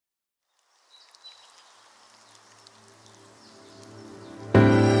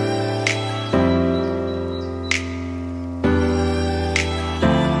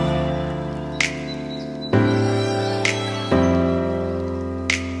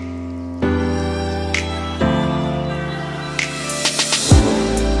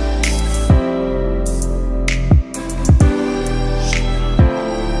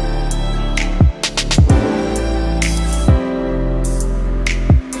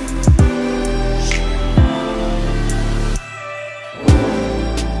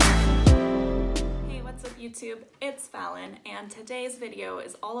Fallon, and today's video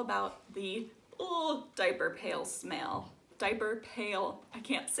is all about the diaper pail smell. Diaper pail, I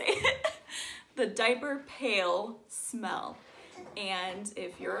can't say it. The diaper pail smell. And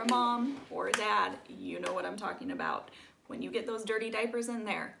if you're a mom or a dad, you know what I'm talking about. When you get those dirty diapers in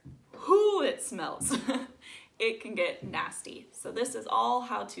there, it smells. It can get nasty. So this is all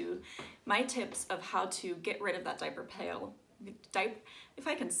my tips of how to get rid of that diaper pail, if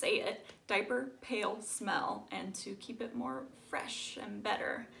I can say it, diaper pail smell, and to keep it more fresh and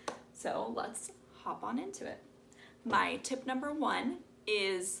better. So let's hop on into it. My tip number one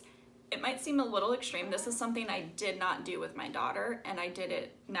is, it might seem a little extreme. This is something I did not do with my daughter, and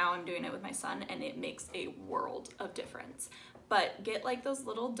now I'm doing it with my son, and it makes a world of difference. But get like those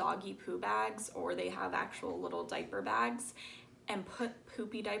little doggy poo bags, or they have actual little diaper bags, and put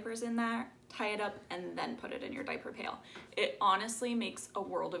poopy diapers in there, tie it up, and then put it in your diaper pail. It honestly makes a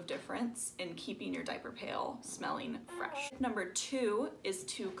world of difference in keeping your diaper pail smelling fresh. Number two is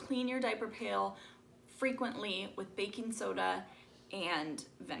to clean your diaper pail frequently with baking soda and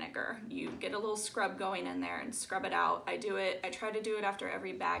vinegar. You get a little scrub going in there and scrub it out. I try to do it after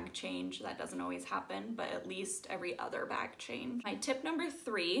every bag change. That doesn't always happen, but at least every other bag change. My tip number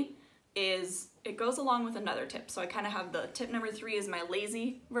three is, it goes along with another tip. So I kind of have the tip number three is my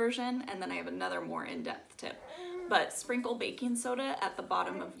lazy version, and then I have another more in-depth tip. But sprinkle baking soda at the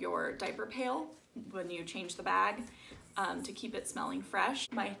bottom of your diaper pail when you change the bag to keep it smelling fresh.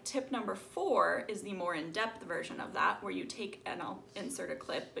 My tip number four is the more in-depth version of that, where you take, and I'll insert a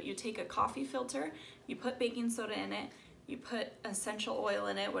clip, but you take a coffee filter, you put baking soda in it, you put essential oil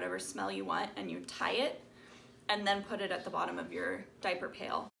in it, whatever smell you want, and you tie it, and then put it at the bottom of your diaper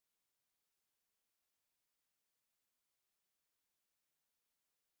pail.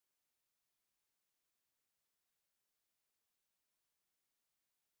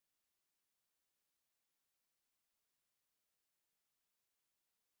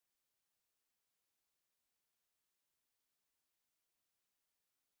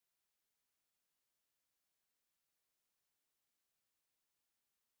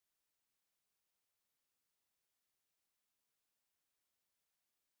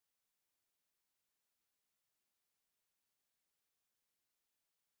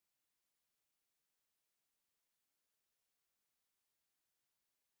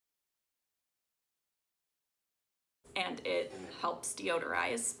 And it helps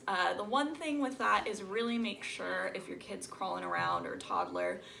deodorize. The one thing with that is really make sure if your kid's crawling around or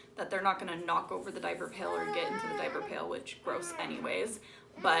toddler that they're not gonna knock over the diaper pail or get into the diaper pail, which gross anyways,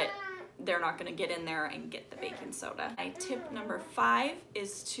 but they're not gonna get in there and get the baking soda. My tip number five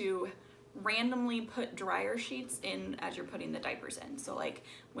is to randomly put dryer sheets in as you're putting the diapers in. So like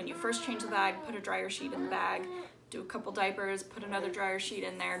when you first change the bag, put a dryer sheet in the bag, do a couple diapers, put another dryer sheet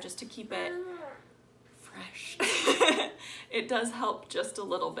in there just to keep it fresh. It does help just a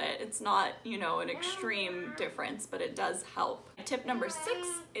little bit. It's not, an extreme difference, but it does help. Tip number six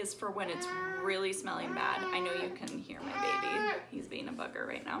is for when it's really smelling bad. I know you can hear my baby. He's being a bugger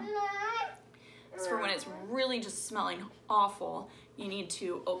right now. It's for when it's really just smelling awful. You need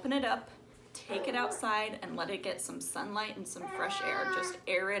to open it up, take it outside, and let it get some sunlight and some fresh air. Just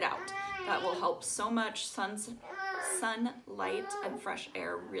air it out. That will help so much. Sunlight and fresh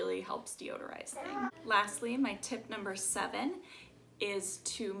air really helps deodorize things. Lastly, my tip number seven is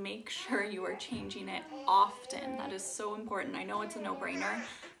to make sure you are changing it often. That is so important. I know it's a no-brainer,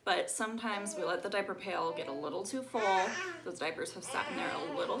 but sometimes we let the diaper pail get a little too full. Those diapers have sat in there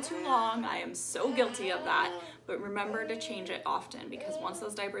a little too long. I am so guilty of that, but remember to change it often, because once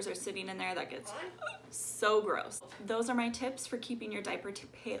those diapers are sitting in there, that gets so gross. Those are my tips for keeping your diaper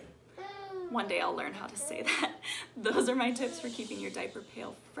pail. One day I'll learn how to say that. Those are my tips for keeping your diaper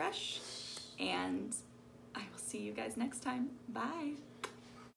pail fresh, and I will see you guys next time. Bye.